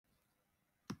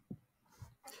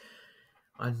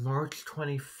On March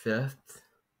 25th,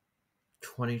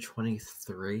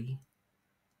 2023,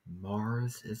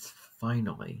 Mars is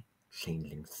finally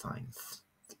changing signs.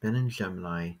 It's been in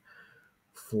Gemini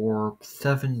for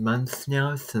 7 months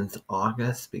now, since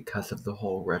August, because of the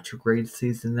whole retrograde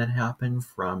season that happened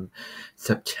from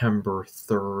September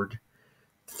 3rd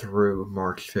through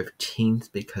March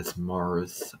 15th, because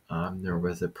Mars, there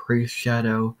was a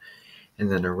pre-shadow and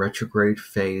then a retrograde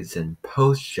phase and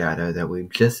post-shadow that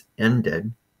we've just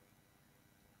ended.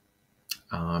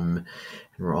 And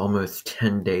we're almost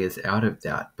 10 days out of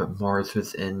that, but Mars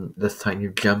was in the sign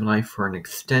of Gemini for an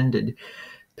extended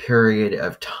period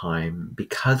of time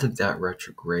because of that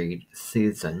retrograde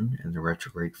season, and the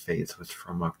retrograde phase was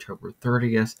from October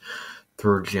 30th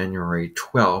through January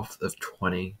 12th of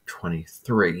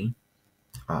 2023,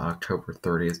 October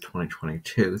 30th,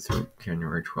 2022 through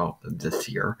January 12th of this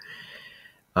year.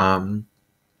 And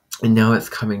now it's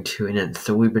coming to an end.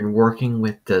 So we've been working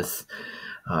with this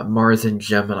Mars and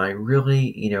Gemini,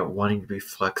 really, wanting to be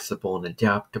flexible and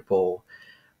adaptable,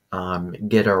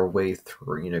 get our way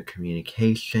through,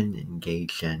 communication,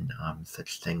 engage in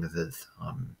such things as,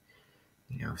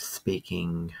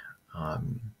 speaking,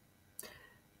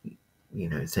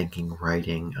 thinking,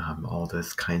 writing, all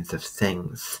those kinds of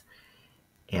things.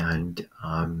 And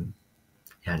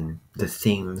the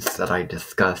themes that I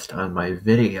discussed on my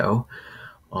video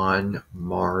on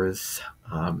Mars,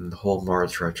 the whole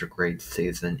Mars retrograde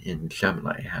season in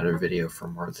Gemini. I had a video for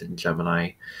Mars in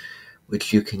Gemini,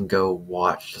 which you can go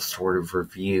watch to sort of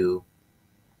review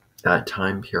that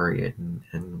time period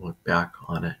and look back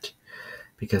on it,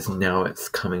 because now it's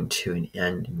coming to an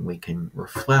end and we can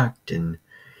reflect and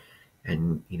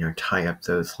tie up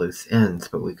those loose ends,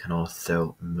 but we can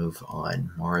also move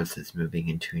on. Mars is moving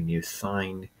into a new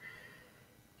sign.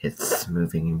 It's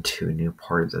moving into a new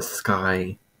part of the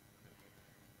sky,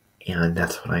 and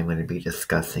that's what I'm going to be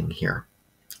discussing here.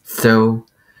 So,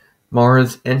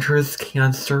 Mars enters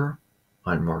Cancer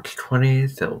on March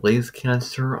 20th. It leaves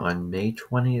Cancer on May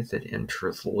 20th. It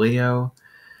enters Leo,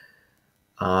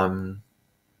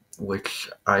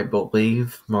 which I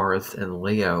believe Mars in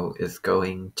Leo is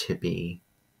going to be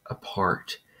a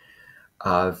part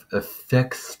of a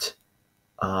fixed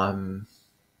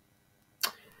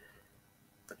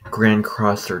Grand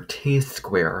Crosser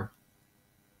T-square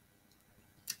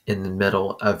in the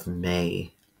middle of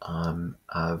May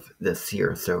of this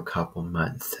year, so a couple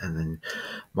months. And then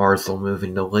Mars will move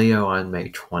into Leo on May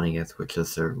 20th, which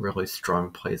is a really strong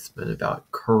placement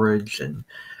about courage and,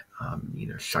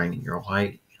 shining your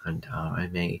light. And I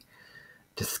may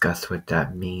discuss what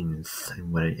that means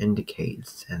and what it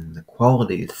indicates and the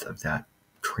qualities of that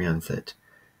transit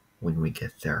when we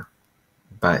get there.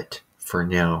 But for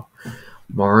now,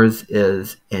 Mars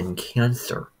is in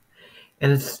Cancer,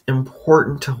 and it's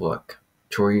important to look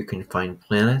to where you can find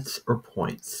planets or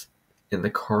points in the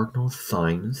cardinal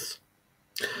signs,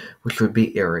 which would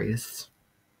be Aries,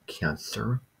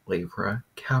 Cancer, Libra,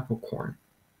 Capricorn.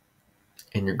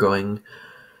 And you're going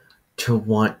to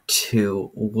want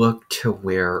to look to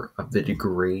where of the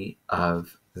degree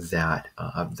of that,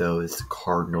 of those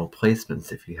cardinal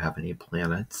placements, if you have any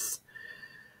planets.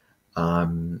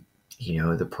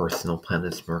 The personal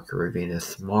planets, Mercury,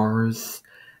 Venus, Mars,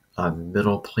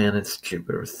 middle planets,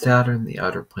 Jupiter, Saturn, the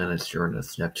outer planets,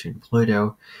 Uranus, Neptune,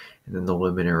 Pluto, and then the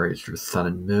luminaries, your sun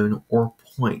and moon, or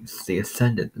points, the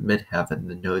ascendant, the midheaven,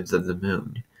 the nodes of the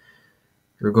moon.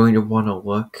 You're going to want to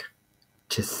look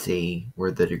to see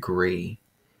where the degree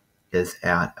is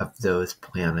at of those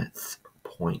planets or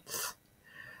points,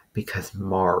 because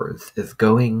Mars is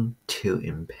going to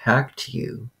impact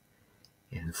you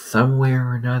in some way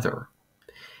or another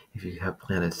if you have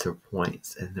planets or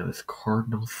points in those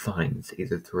cardinal signs,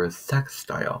 either through a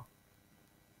sextile,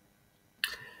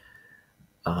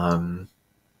 and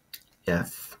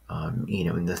this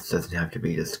doesn't have to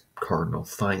be just cardinal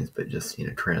signs, but just,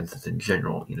 transits in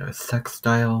general, a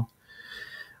sextile,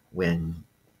 when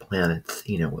planets,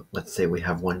 let's say we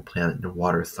have one planet in a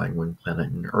water sign, one planet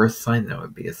in an earth sign, that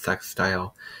would be a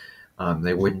sextile.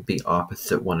 They wouldn't be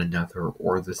opposite one another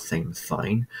or the same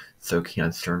sign. So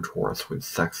Cancer and Taurus would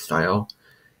sextile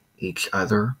each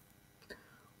other.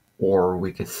 Or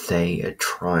we could say a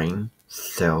trine.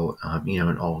 So,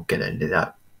 and I'll get into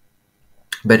that.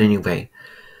 But anyway,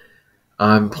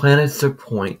 planets or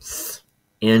points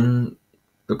in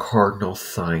the cardinal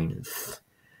signs,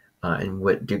 and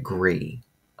what degree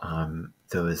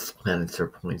those planets or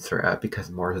points are at,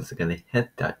 because Mars is going to hit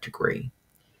that degree.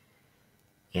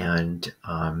 And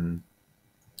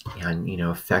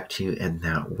affect you in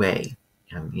that way.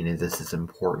 And, this is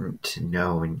important to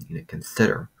know and,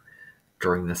 consider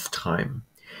during this time.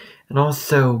 And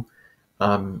also,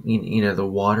 the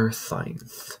water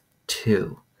signs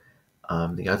too.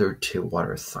 The other two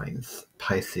water signs,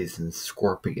 Pisces and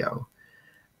Scorpio,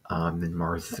 and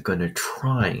Mars is going to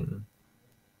trine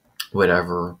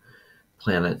whatever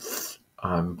planet's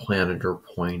planet or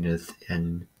point is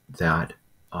in that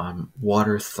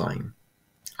water sign.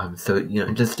 So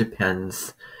it just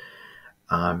depends.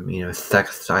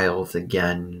 Sextiles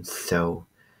again. So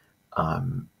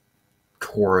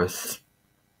Taurus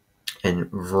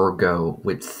and Virgo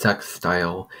with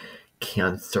sextile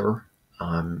Cancer.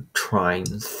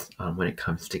 Trines, when it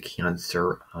comes to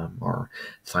Cancer, are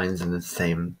signs in the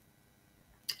same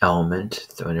element.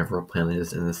 So whenever a planet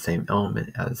is in the same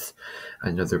element as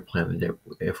another planet,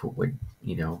 if it would,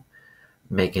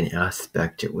 make an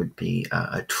aspect, it would be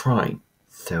a trine.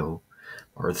 So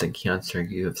Mars in Cancer,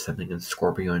 you have something in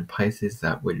Scorpio and Pisces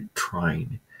that would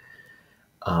trine.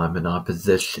 An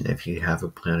opposition, if you have a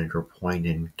planet or point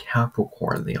in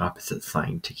Capricorn, the opposite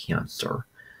sign to Cancer.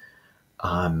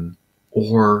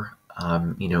 Or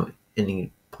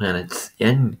any planets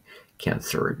in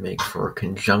Cancer would make for a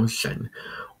conjunction,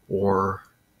 or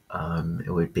it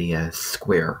would be a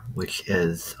square, which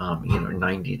is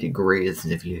 90 degrees.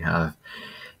 And if you have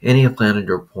any planet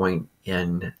or point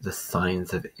in the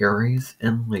signs of Aries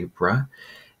and Libra,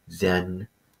 then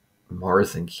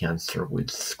Mars in Cancer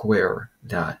would square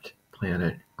that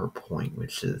planet or point,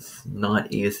 which is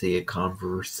not easy, a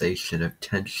conversation of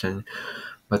tension,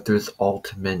 but there's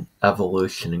ultimate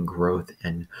evolution and growth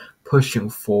and pushing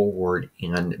forward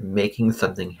and making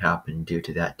something happen due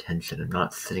to that tension. I'm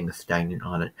not sitting stagnant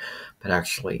on it, but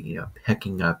actually,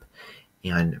 picking up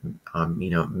and,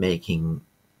 making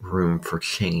room for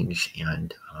change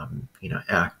and,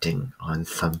 acting on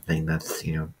something that's,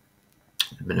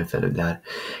 the benefit of that,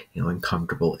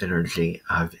 uncomfortable energy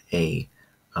of a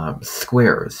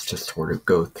squares to sort of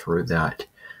go through that,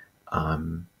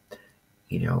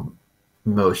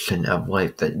 motion of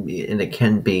life and it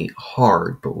can be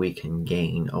hard, but we can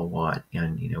gain a lot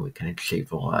and, we can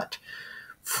achieve a lot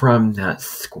from that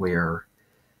square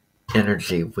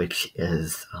energy, which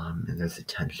is, and there's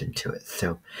attention to it.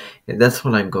 So that's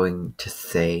what I'm going to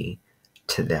say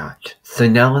to that. So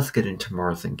now let's get into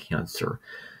Mars and Cancer.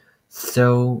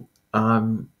 So,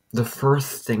 the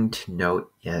first thing to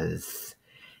note is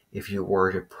if you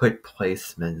were to put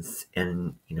placements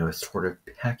in, sort of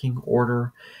pecking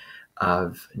order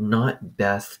of not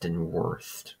best and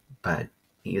worst, but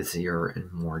easier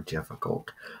and more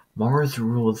difficult. Mars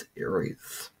rules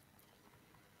Aries.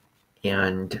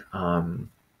 And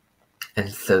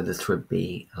so this would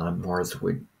be, Mars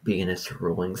would be in its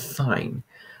ruling sign.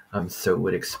 So it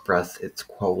would express its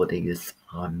qualities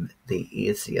the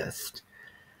easiest.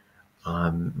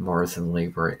 Mars in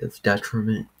Libra is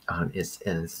detriment.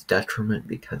 Is detriment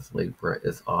because Libra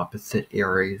is opposite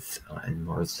Aries, and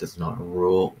Mars does not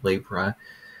rule Libra.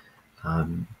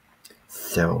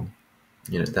 So,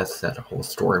 that's that whole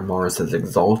story. Mars is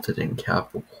exalted in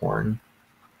Capricorn,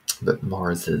 but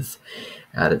Mars is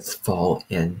at its fall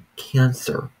in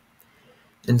Cancer.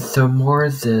 And so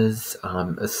Mars is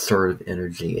assertive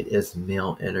energy. It is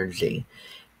male energy.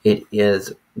 It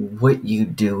is what you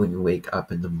do when you wake up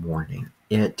in the morning.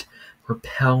 It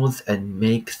propels and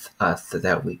makes us so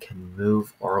that we can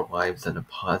move our lives in a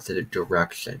positive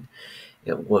direction.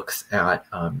 It looks at,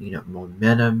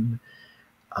 momentum.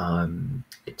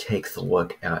 It takes a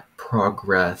look at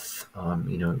progress,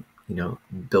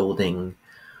 building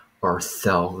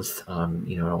ourselves.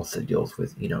 It also deals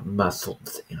with,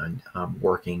 muscles and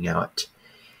working out.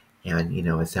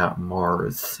 And, without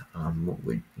Mars, what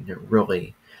would,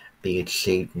 really be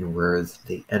achieved, and where's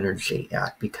the energy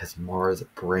at? Because Mars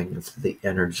brings the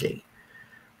energy,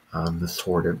 the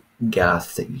sort of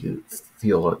gas that you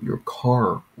fuel up your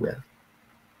car with.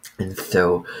 And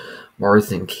so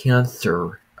Mars in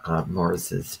Cancer,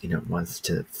 Mars is, wants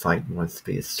to fight, wants to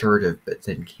be assertive, but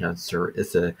then Cancer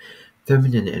is a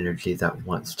feminine energy that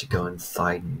wants to go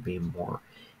inside and be more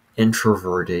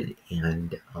introverted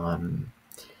and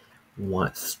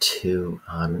wants to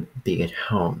be at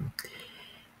home.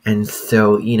 And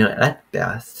so, at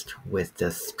best with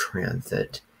this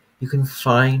transit, you can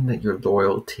find that your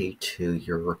loyalty to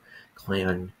your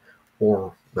clan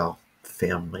or,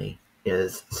 family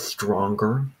is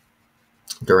stronger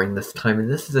during this time. And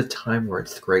this is a time where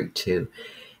it's great to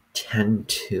tend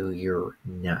to your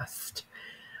nest.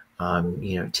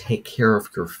 Take care of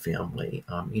your family,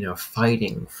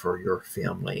 fighting for your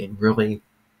family and really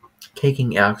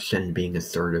taking action, being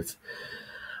assertive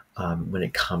when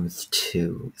it comes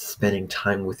to spending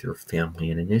time with your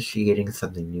family and initiating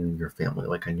something new in your family,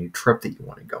 like a new trip that you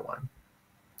want to go on,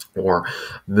 or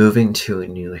moving to a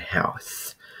new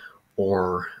house,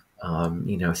 or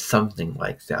something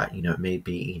like that. It may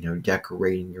be,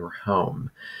 decorating your home,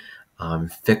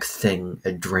 fixing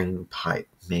a drain pipe.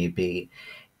 Maybe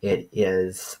it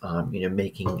is,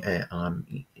 making a,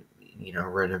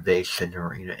 renovation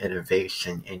or,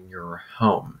 innovation in your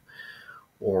home,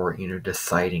 or,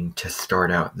 deciding to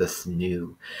start out this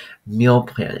new meal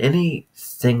plan.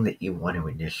 Anything that you want to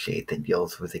initiate that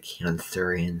deals with the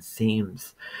Cancerian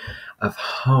themes of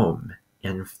home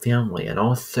and family, and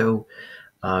also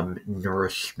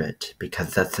nourishment,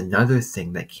 because that's another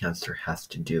thing that Cancer has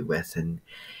to do with,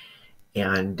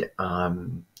 and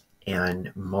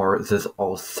Mars is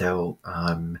also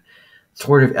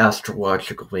sort of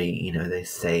astrologically, they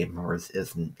say Mars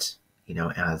isn't,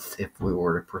 as if we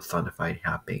were to personify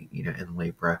happy, in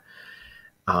Libra,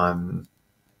 but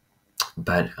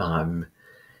I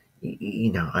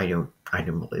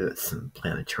don't believe that some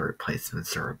planetary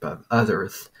placements are above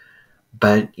others.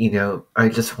 But, I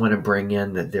just want to bring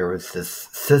in that there was this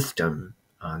system,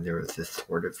 there was this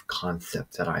sort of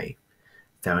concept that I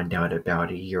found out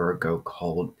about a year ago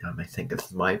called, I think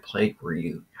it's My Plate, where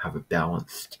you have a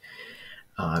balanced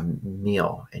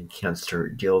meal. And Cancer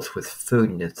deals with food,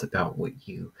 and it's about what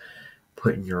you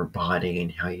put in your body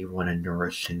and how you want to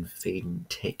nourish and feed and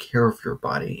take care of your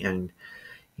body. And,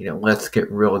 let's get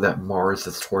real that Mars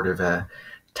is sort of a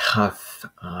tough,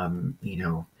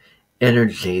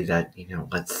 energy that,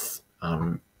 let's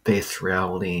face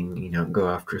reality and, go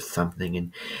after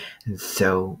something. And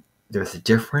so there's a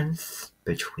difference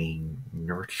between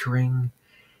nurturing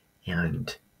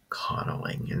and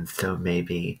coddling. And so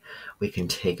maybe we can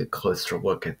take a closer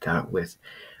look at that with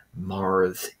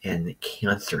Mars and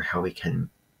Cancer, how we can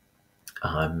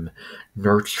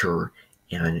nurture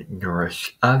and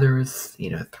nourish others,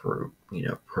 through,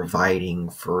 providing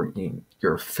for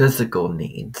your physical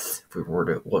needs, if we were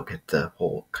to look at the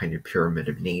whole kind of pyramid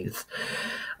of needs.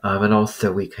 And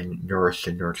also we can nourish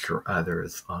and nurture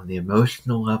others on the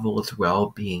emotional level as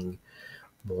well, being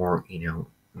more,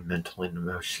 mentally and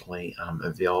emotionally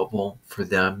available for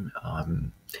them.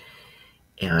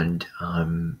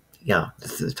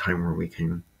 This is a time where we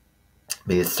can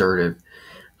be assertive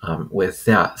with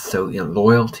that. So,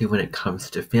 loyalty when it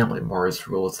comes to family. Mars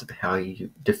rules of how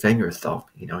you defend yourself,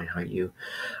 and how you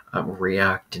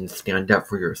react and stand up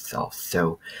for yourself.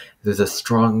 So there's a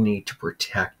strong need to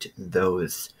protect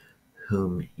those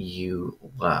whom you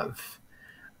love.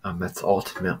 That's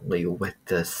ultimately what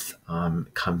this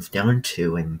comes down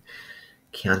to. And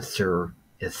Cancer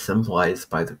is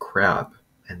symbolized by the crab,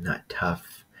 and that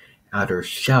tough outer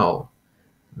shell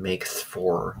makes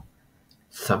for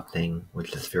something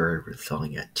which is very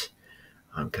resilient,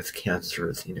 because Cancer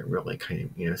is, really kind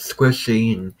of,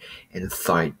 squishy and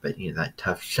inside, but, that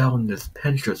tough shell and there's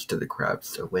pinchers to the crab.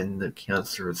 So when the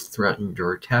Cancer is threatened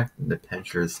or attacked, the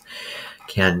pinchers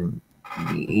can,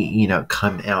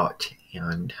 come out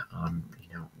and,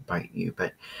 bite you.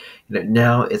 But,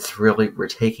 now it's really, we're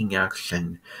taking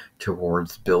action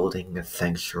towards building a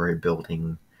sanctuary,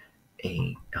 building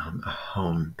a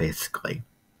home, basically.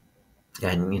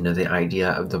 And, the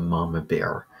idea of the mama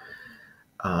bear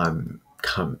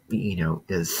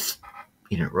is,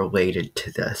 related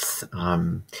to this.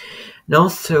 And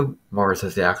also Mars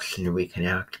is action. We can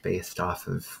act based off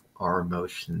of our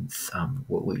emotions,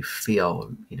 what we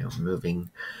feel, moving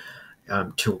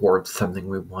towards something.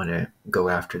 We want to go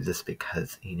after this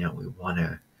because, we want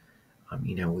to,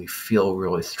 we feel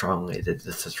really strongly that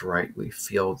this is right. We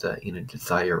feel the,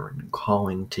 desire and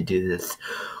calling to do this.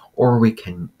 Or we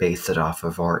can base it off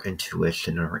of our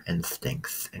intuition or our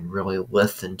instincts and really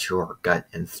listen to our gut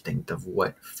instinct of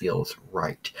what feels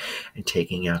right and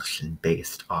taking action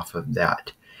based off of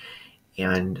that.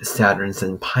 And Saturn's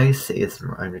in Pisces,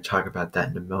 and I'm going to talk about that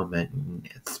in a moment. And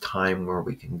it's time where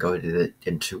we can go to the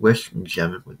intuition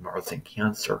gym with Mars and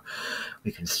Cancer.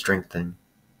 We can strengthen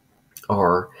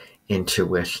our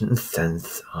intuition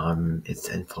since its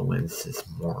influence is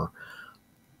more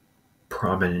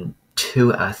prominent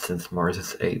to us, since Mars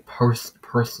is a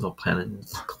personal planet and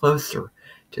it's closer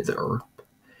to the Earth.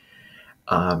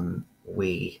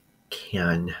 We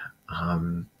can,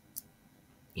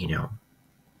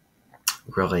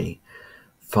 really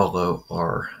follow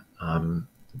our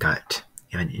gut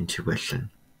and intuition.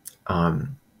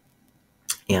 And,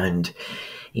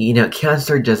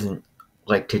 Cancer doesn't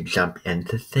like to jump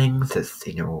into things. It's,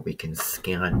 where we can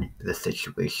scan the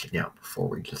situation out before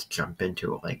we just jump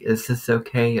into it. Like, is this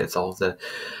okay? Is all the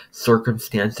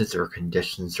circumstances or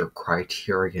conditions or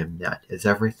criteria met? Is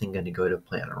everything going to go to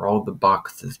plan? Are all the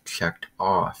boxes checked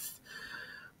off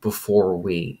before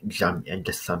we jump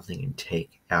into something and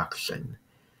take action?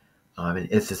 And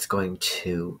is this going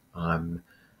to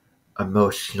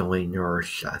emotionally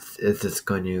nourish us? Is this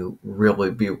going to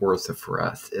really be worth it for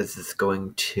us? Is this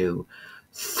going to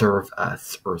serve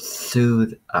us or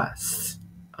soothe us?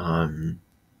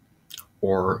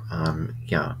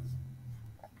 Yeah.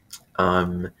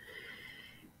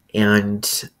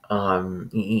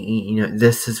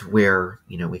 This is where,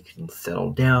 we can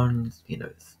settle down.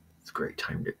 It's a great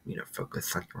time to,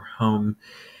 focus on your home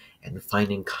and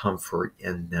finding comfort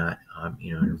in that,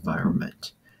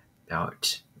 environment,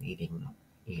 about needing,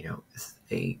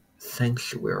 a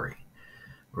sanctuary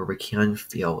where we can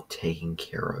feel taken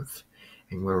care of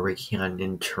and where we can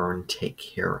in turn take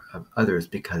care of others,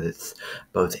 because it's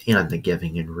both and, the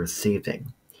giving and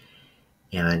receiving.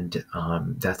 And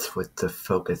that's what the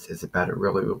focus is about. It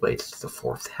really relates to the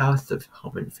fourth house of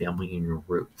home and family and your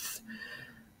roots,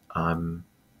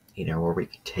 where we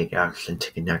can take action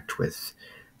to connect with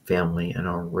family and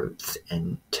our roots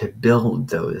and to build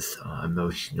those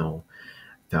emotional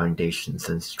foundations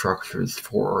and structures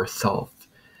for ourselves.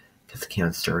 Because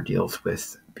Cancer deals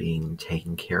with being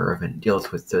taken care of, and it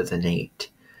deals with those innate,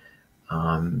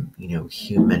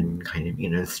 human kind of,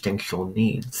 instinctual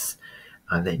needs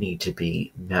that need to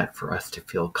be met for us to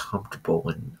feel comfortable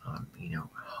and,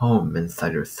 home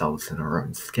inside ourselves in our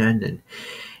own skin.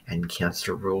 And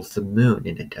Cancer rules the moon,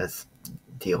 and it does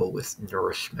deal with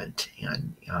nourishment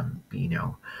and,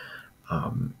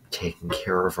 taking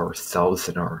care of ourselves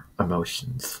and our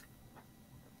emotions.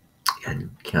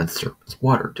 And Cancer is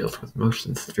water, deals with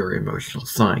emotions. It's a very emotional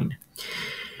sign.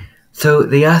 So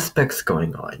the aspects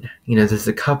going on, there's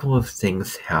a couple of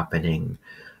things happening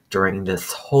during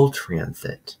this whole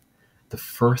transit. The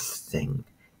first thing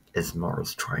is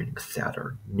Mars trining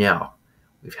Saturn. Now,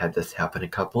 we've had this happen a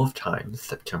couple of times,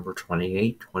 September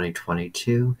 28,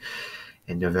 2022,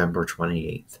 and November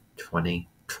 28th,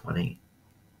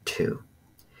 2022.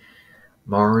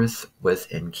 Mars was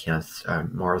in Cancer,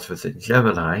 Mars was in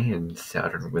Gemini, and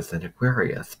Saturn was in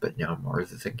Aquarius, but now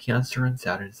Mars is in Cancer and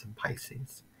Saturn is in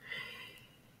Pisces.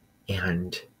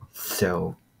 And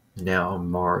so now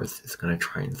Mars is going to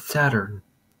trine Saturn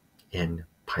in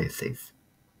Pisces.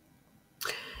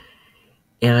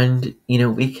 And,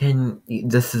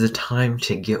 this is a time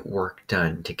to get work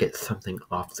done, to get something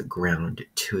off the ground,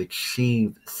 to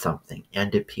achieve something,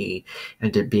 and to be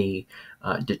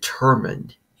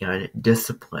determined and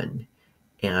disciplined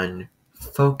and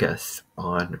focus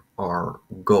on our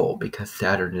goal, because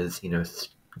Saturn is,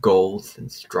 goals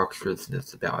and structures, and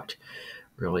it's about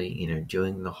really,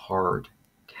 doing the hard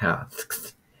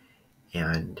tasks.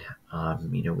 And,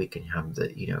 we can have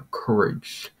the,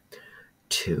 courage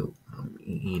to,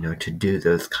 to do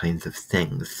those kinds of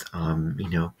things,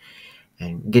 and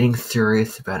getting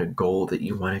serious about a goal that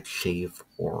you want to achieve,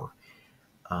 or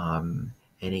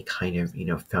any kind of,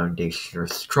 foundation or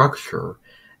structure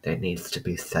that needs to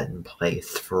be set in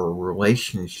place for a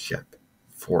relationship,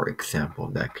 for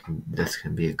example. This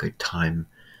can be a good time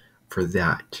for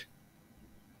that.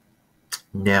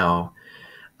 Now,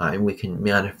 and we can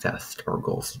manifest our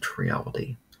goals into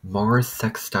reality. Mars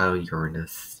sextile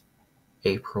Uranus,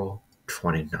 April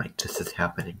 29th. This is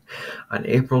happening on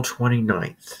April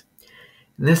 29th.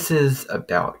 And this is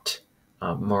about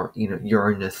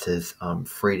Uranus's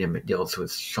freedom. It deals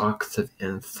with shocks of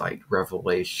insight,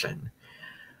 revelation.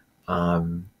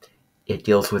 It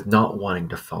deals with not wanting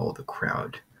to follow the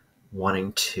crowd,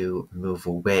 wanting to move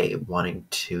away, wanting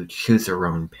to choose our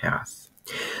own path.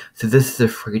 So this is a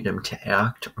freedom to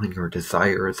act on your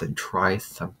desires and try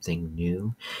something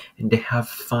new, and to have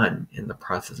fun in the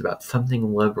process, about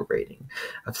something liberating,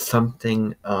 of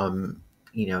something, maybe,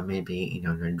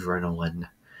 an adrenaline,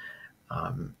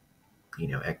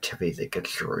 activity that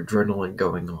gets your adrenaline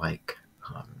going, like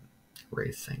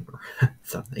racing or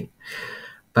something.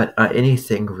 But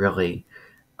anything really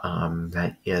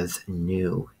that is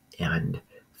new and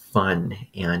fun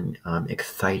and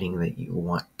exciting that you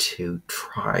want to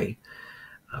try.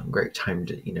 Great time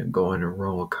to, go on a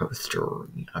roller coaster, or,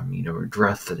 or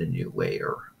dress in a new way,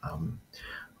 or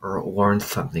learn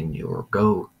something new, or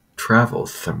go travel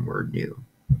somewhere new.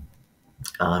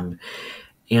 And,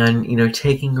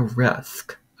 taking a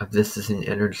risk. This is an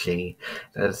energy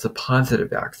that is a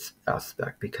positive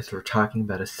aspect, because we're talking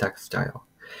about a sextile.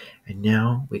 And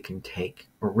now we can take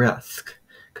a risk,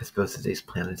 because both of these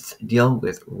planets deal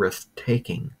with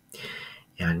risk-taking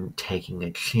and taking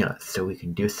a chance. So we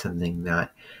can do something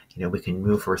that, we can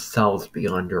move ourselves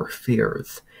beyond our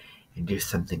fears and do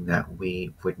something that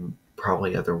we wouldn't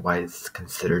probably otherwise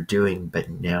consider doing, but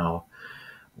now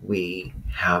we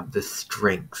have the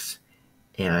strength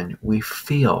and we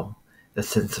feel the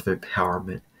sense of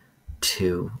empowerment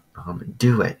to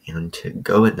do it and to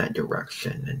go in that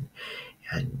direction,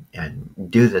 and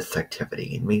do this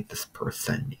activity and meet this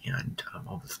person and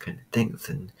all those kind of things.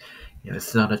 And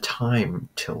it's not a time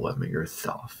to limit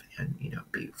yourself and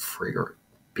be free or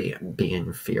be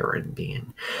in fear and be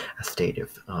in a state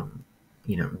of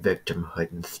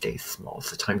victimhood and stay small.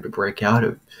 It's a time to break out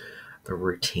of the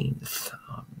routines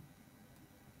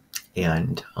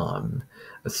and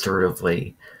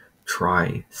assertively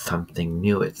try something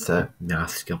new. It's a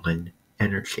masculine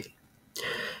energy.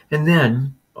 And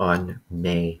then on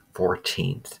May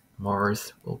 14th,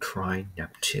 Mars will trine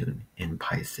Neptune in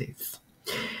Pisces.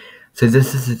 So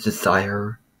this is a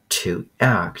desire to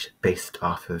act based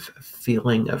off of a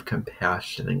feeling of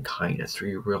compassion and kindness, where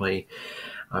you really,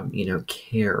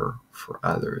 care for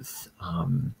others,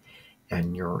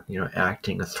 and you're,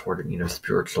 acting as sort of,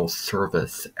 spiritual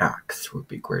service acts would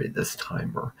be great at this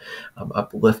time, or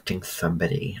uplifting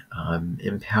somebody,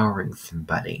 empowering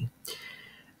somebody,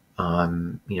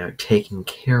 taking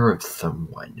care of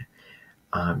someone,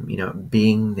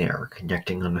 being there,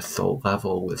 connecting on a soul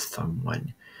level with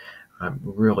someone,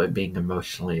 really being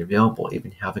emotionally available,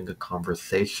 even having a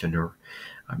conversation or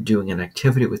doing an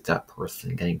activity with that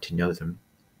person, getting to know them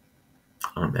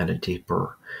at a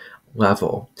deeper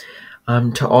level.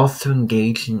 To also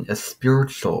engage in a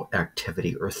spiritual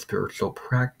activity or spiritual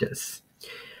practice,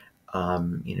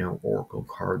 oracle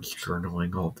cards,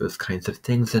 journaling, all those kinds of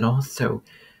things, and also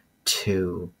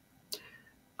to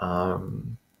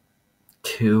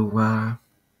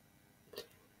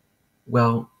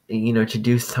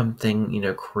do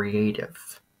something,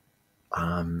 creative,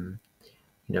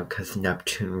 because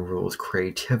Neptune rules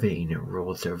creativity and it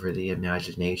rules over the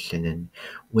imagination and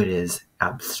what is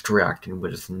abstract and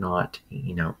what is not,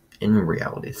 in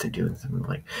reality. So doing something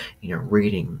like,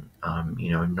 reading, a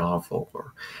novel,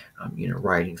 or,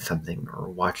 writing something, or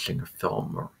watching a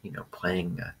film, or,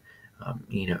 playing a,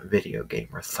 video game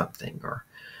or something, or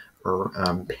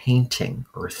painting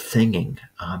or singing.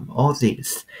 All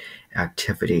these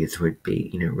activities would be,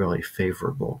 really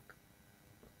favorable.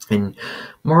 And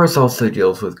Mars also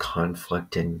deals with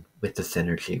conflict, and with this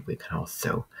energy, we can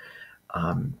also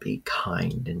be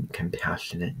kind and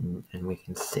compassionate, and we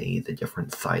can see the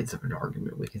different sides of an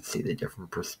argument. We can see the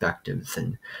different perspectives,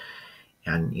 and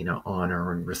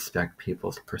honor and respect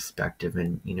people's perspective,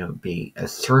 and be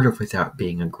assertive without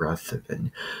being aggressive,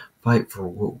 and fight for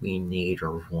what we need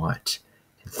or want,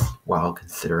 while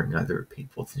considering other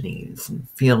people's needs and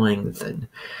feelings and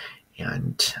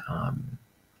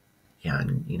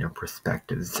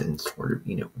perspectives and sort of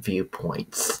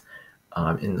viewpoints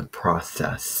in the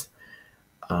process,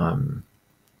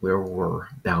 where we're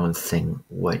balancing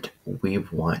what we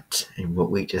want and what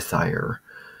we desire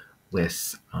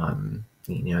with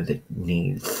the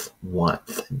needs,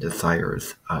 wants, and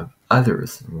desires of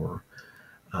others. And we're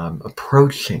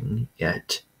approaching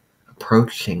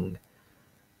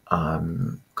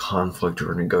conflict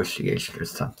or negotiation or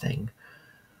something,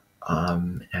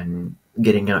 and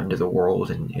getting out into the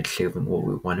world and achieving what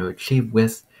we want to achieve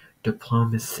with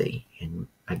diplomacy, and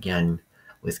again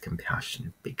with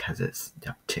compassion, because it's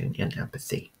Neptune, and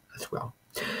empathy as well.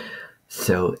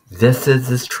 So this is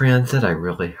this transit. I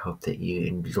really hope that you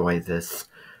enjoy this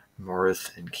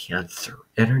Mars and Cancer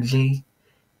energy,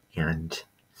 and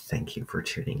thank you for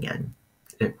tuning in.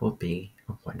 It will be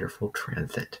a wonderful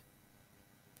transit.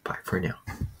 Bye for now.